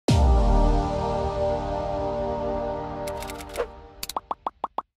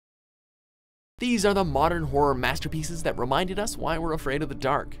These are the modern horror masterpieces that reminded us why we're afraid of the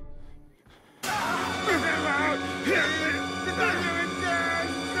dark.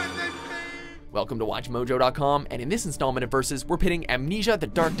 Welcome to WatchMojo.com, and in this installment of Versus, we're pitting Amnesia: The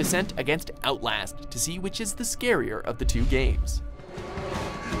Dark Descent against Outlast to see which is the scarier of the two games.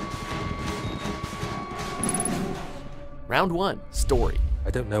 Round 1, Story.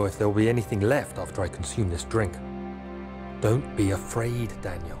 I don't know if there'll be anything left after I consume this drink. Don't be afraid,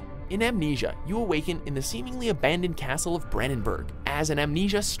 Daniel. In Amnesia, you awaken in the seemingly abandoned castle of Brandenburg as an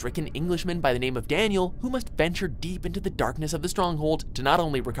amnesia-stricken Englishman by the name of Daniel, who must venture deep into the darkness of the stronghold to not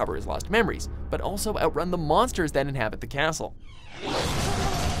only recover his lost memories, but also outrun the monsters that inhabit the castle.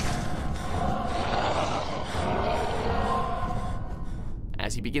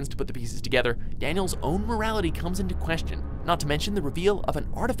 As he begins to put the pieces together, Daniel's own morality comes into question, not to mention the reveal of an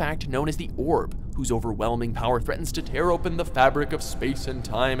artifact known as the Orb, whose overwhelming power threatens to tear open the fabric of space and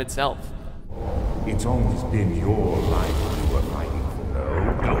time itself. It's always been your life you were fighting for.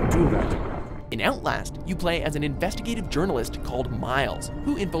 No, don't do that. In Outlast, you play as an investigative journalist called Miles,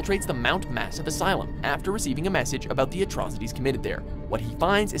 who infiltrates the Mount Massive Asylum after receiving a message about the atrocities committed there. What he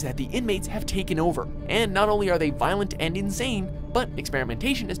finds is that the inmates have taken over, and not only are they violent and insane, but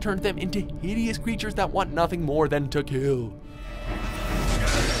experimentation has turned them into hideous creatures that want nothing more than to kill.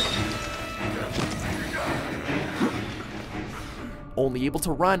 Only able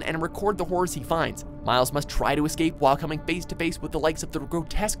to run and record the horrors he finds, Miles must try to escape while coming face to face with the likes of the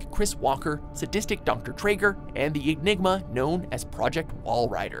grotesque Chris Walker, sadistic Dr. Traeger, and the enigma known as Project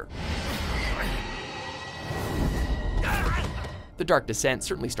Walrider. The Dark Descent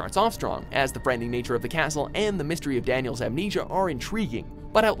certainly starts off strong, as the frightening nature of the castle and the mystery of Daniel's amnesia are intriguing,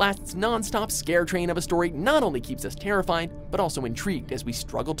 but Outlast's non-stop scare train of a story not only keeps us terrified, but also intrigued as we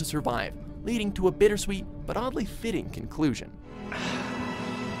struggle to survive, leading to a bittersweet but oddly fitting conclusion.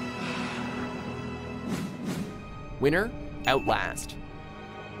 Winner, Outlast.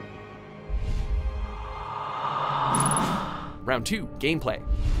 Round 2, Gameplay.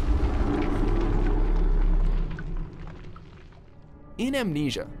 In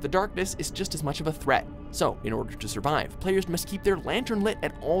Amnesia, the darkness is just as much of a threat. So, in order to survive, players must keep their lantern lit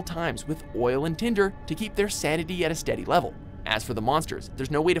at all times with oil and tinder to keep their sanity at a steady level. As for the monsters,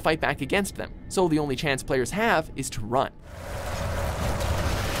 there's no way to fight back against them, so the only chance players have is to run.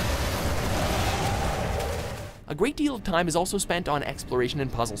 A great deal of time is also spent on exploration and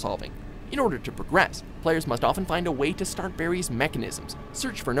puzzle solving. In order to progress, players must often find a way to start various mechanisms,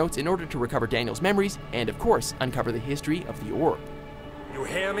 search for notes in order to recover Daniel's memories, and of course, uncover the history of the Orb. You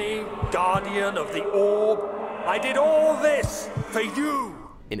hear me, Guardian of the Orb? I did all this for you!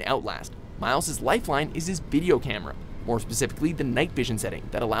 In Outlast, Miles' lifeline is his video camera, more specifically the night vision setting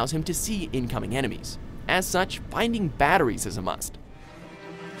that allows him to see incoming enemies. As such, finding batteries is a must.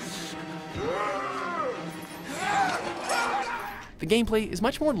 The gameplay is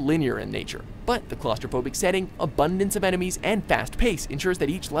much more linear in nature, but the claustrophobic setting, abundance of enemies, and fast pace ensures that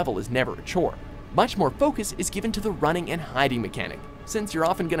each level is never a chore. Much more focus is given to the running and hiding mechanic, since you're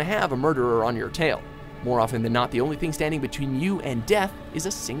often going to have a murderer on your tail. More often than not, the only thing standing between you and death is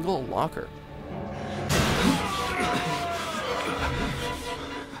a single locker.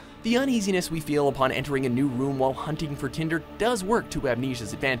 The uneasiness we feel upon entering a new room while hunting for tinder does work to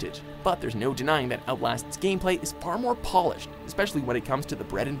Amnesia's advantage, but there's no denying that Outlast's gameplay is far more polished, especially when it comes to the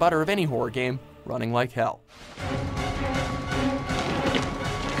bread and butter of any horror game, running like hell.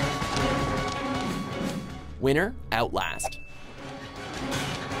 Winner, Outlast.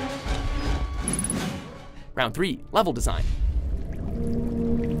 Round 3, Level Design.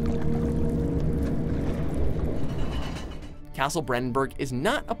 Castle Brandenburg is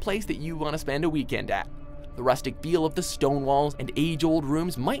not a place that you want to spend a weekend at. The rustic feel of the stone walls and age-old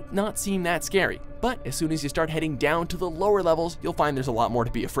rooms might not seem that scary, but as soon as you start heading down to the lower levels, you'll find there's a lot more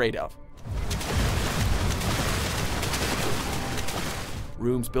to be afraid of.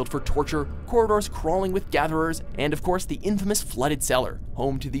 Rooms built for torture, corridors crawling with gatherers, and of course the infamous flooded cellar,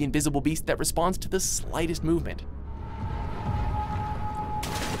 home to the invisible beast that responds to the slightest movement.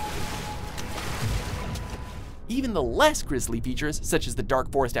 Even the less grisly features, such as the dark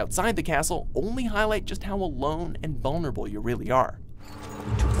forest outside the castle, only highlight just how alone and vulnerable you really are.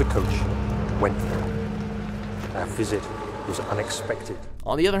 We took the coach, went there. Our visit was unexpected.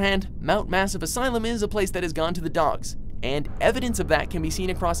 On the other hand, Mount Massive Asylum is a place that has gone to the dogs, and evidence of that can be seen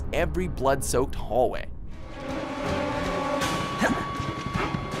across every blood-soaked hallway.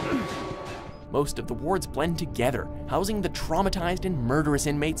 Most of the wards blend together, housing the traumatized and murderous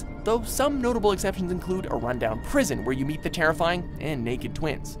inmates, though some notable exceptions include a rundown prison where you meet the terrifying and naked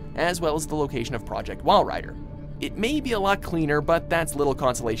twins, as well as the location of Project Walrider. It may be a lot cleaner, but that's little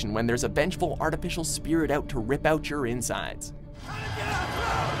consolation when there's a vengeful artificial spirit out to rip out your insides.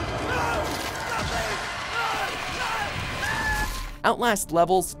 Outlast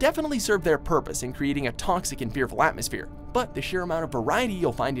levels definitely serve their purpose in creating a toxic and fearful atmosphere, but the sheer amount of variety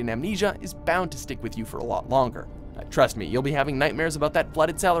you'll find in Amnesia is bound to stick with you for a lot longer. Trust me, you'll be having nightmares about that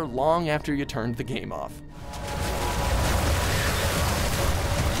flooded cellar long after you turned the game off.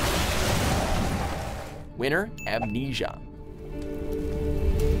 Winner, Amnesia.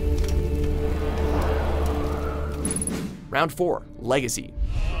 Round 4, Legacy.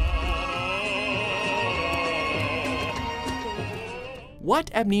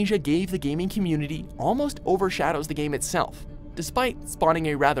 What Amnesia gave the gaming community almost overshadows the game itself. Despite spawning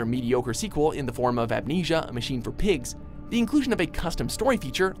a rather mediocre sequel in the form of Amnesia, A Machine for Pigs, the inclusion of a custom story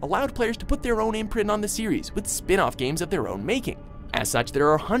feature allowed players to put their own imprint on the series with spin-off games of their own making. As such, there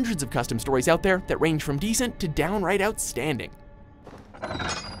are hundreds of custom stories out there that range from decent to downright outstanding.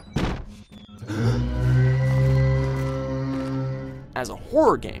 As a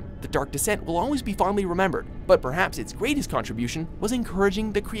horror game, The Dark Descent will always be fondly remembered, but perhaps its greatest contribution was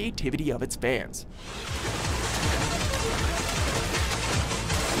encouraging the creativity of its fans.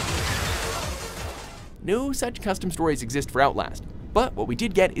 No such custom stories exist for Outlast, but what we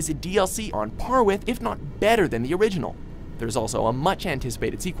did get is a DLC on par with, if not better than the original. There's also a much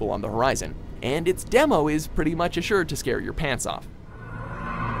anticipated sequel on the horizon, and its demo is pretty much assured to scare your pants off.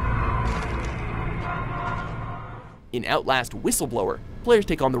 In Outlast Whistleblower, players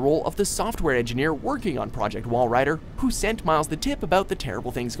take on the role of the software engineer working on Project Walrider, who sent Miles the tip about the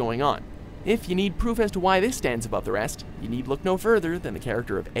terrible things going on. If you need proof as to why this stands above the rest, you need look no further than the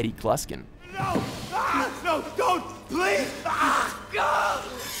character of Eddie Gluskin. No! No, don't! Please! God!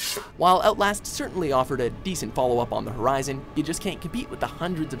 While Outlast certainly offered a decent follow-up on the horizon, you just can't compete with the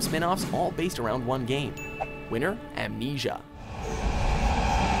hundreds of spin-offs all based around one game. Winner, Amnesia.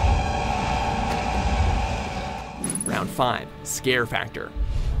 Round 5, Scare Factor.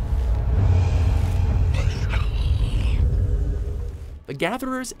 The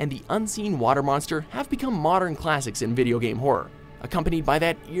Gatherers and the Unseen Water Monster have become modern classics in video game horror. Accompanied by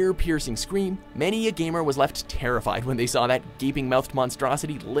that ear-piercing scream, many a gamer was left terrified when they saw that gaping-mouthed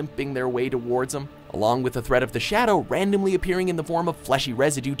monstrosity limping their way towards them. Along with the threat of the shadow randomly appearing in the form of fleshy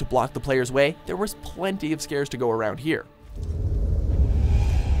residue to block the player's way, there was plenty of scares to go around here.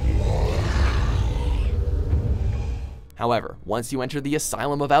 However, once you enter the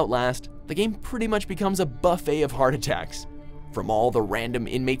Asylum of Outlast, the game pretty much becomes a buffet of heart attacks. From all the random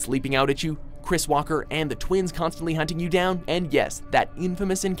inmates leaping out at you, Chris Walker and the twins constantly hunting you down, and yes, that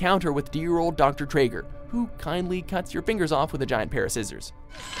infamous encounter with dear old Dr. Traeger, who kindly cuts your fingers off with a giant pair of scissors.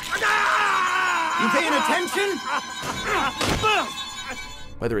 You paying attention?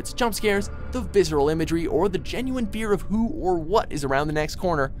 Whether it's jump scares, the visceral imagery, or the genuine fear of who or what is around the next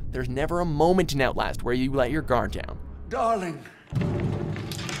corner, there's never a moment in Outlast where you let your guard down. Darling,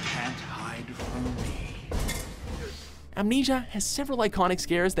 can't hide from me. Amnesia has several iconic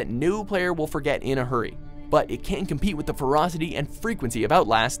scares that no player will forget in a hurry, but it can't compete with the ferocity and frequency of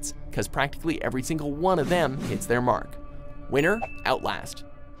Outlasts, because practically every single one of them hits their mark. Winner, Outlast.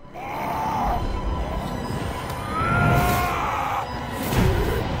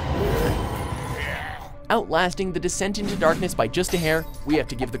 Outlasting the descent into darkness by just a hair, we have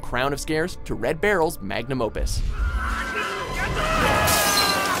to give the crown of scares to Red Barrel's magnum opus.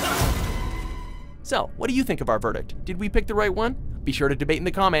 So, what do you think of our verdict? Did we pick the right one? Be sure to debate in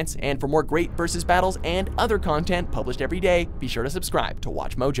the comments, and for more great versus battles and other content published every day, be sure to subscribe to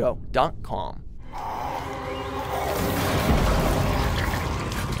WatchMojo.com.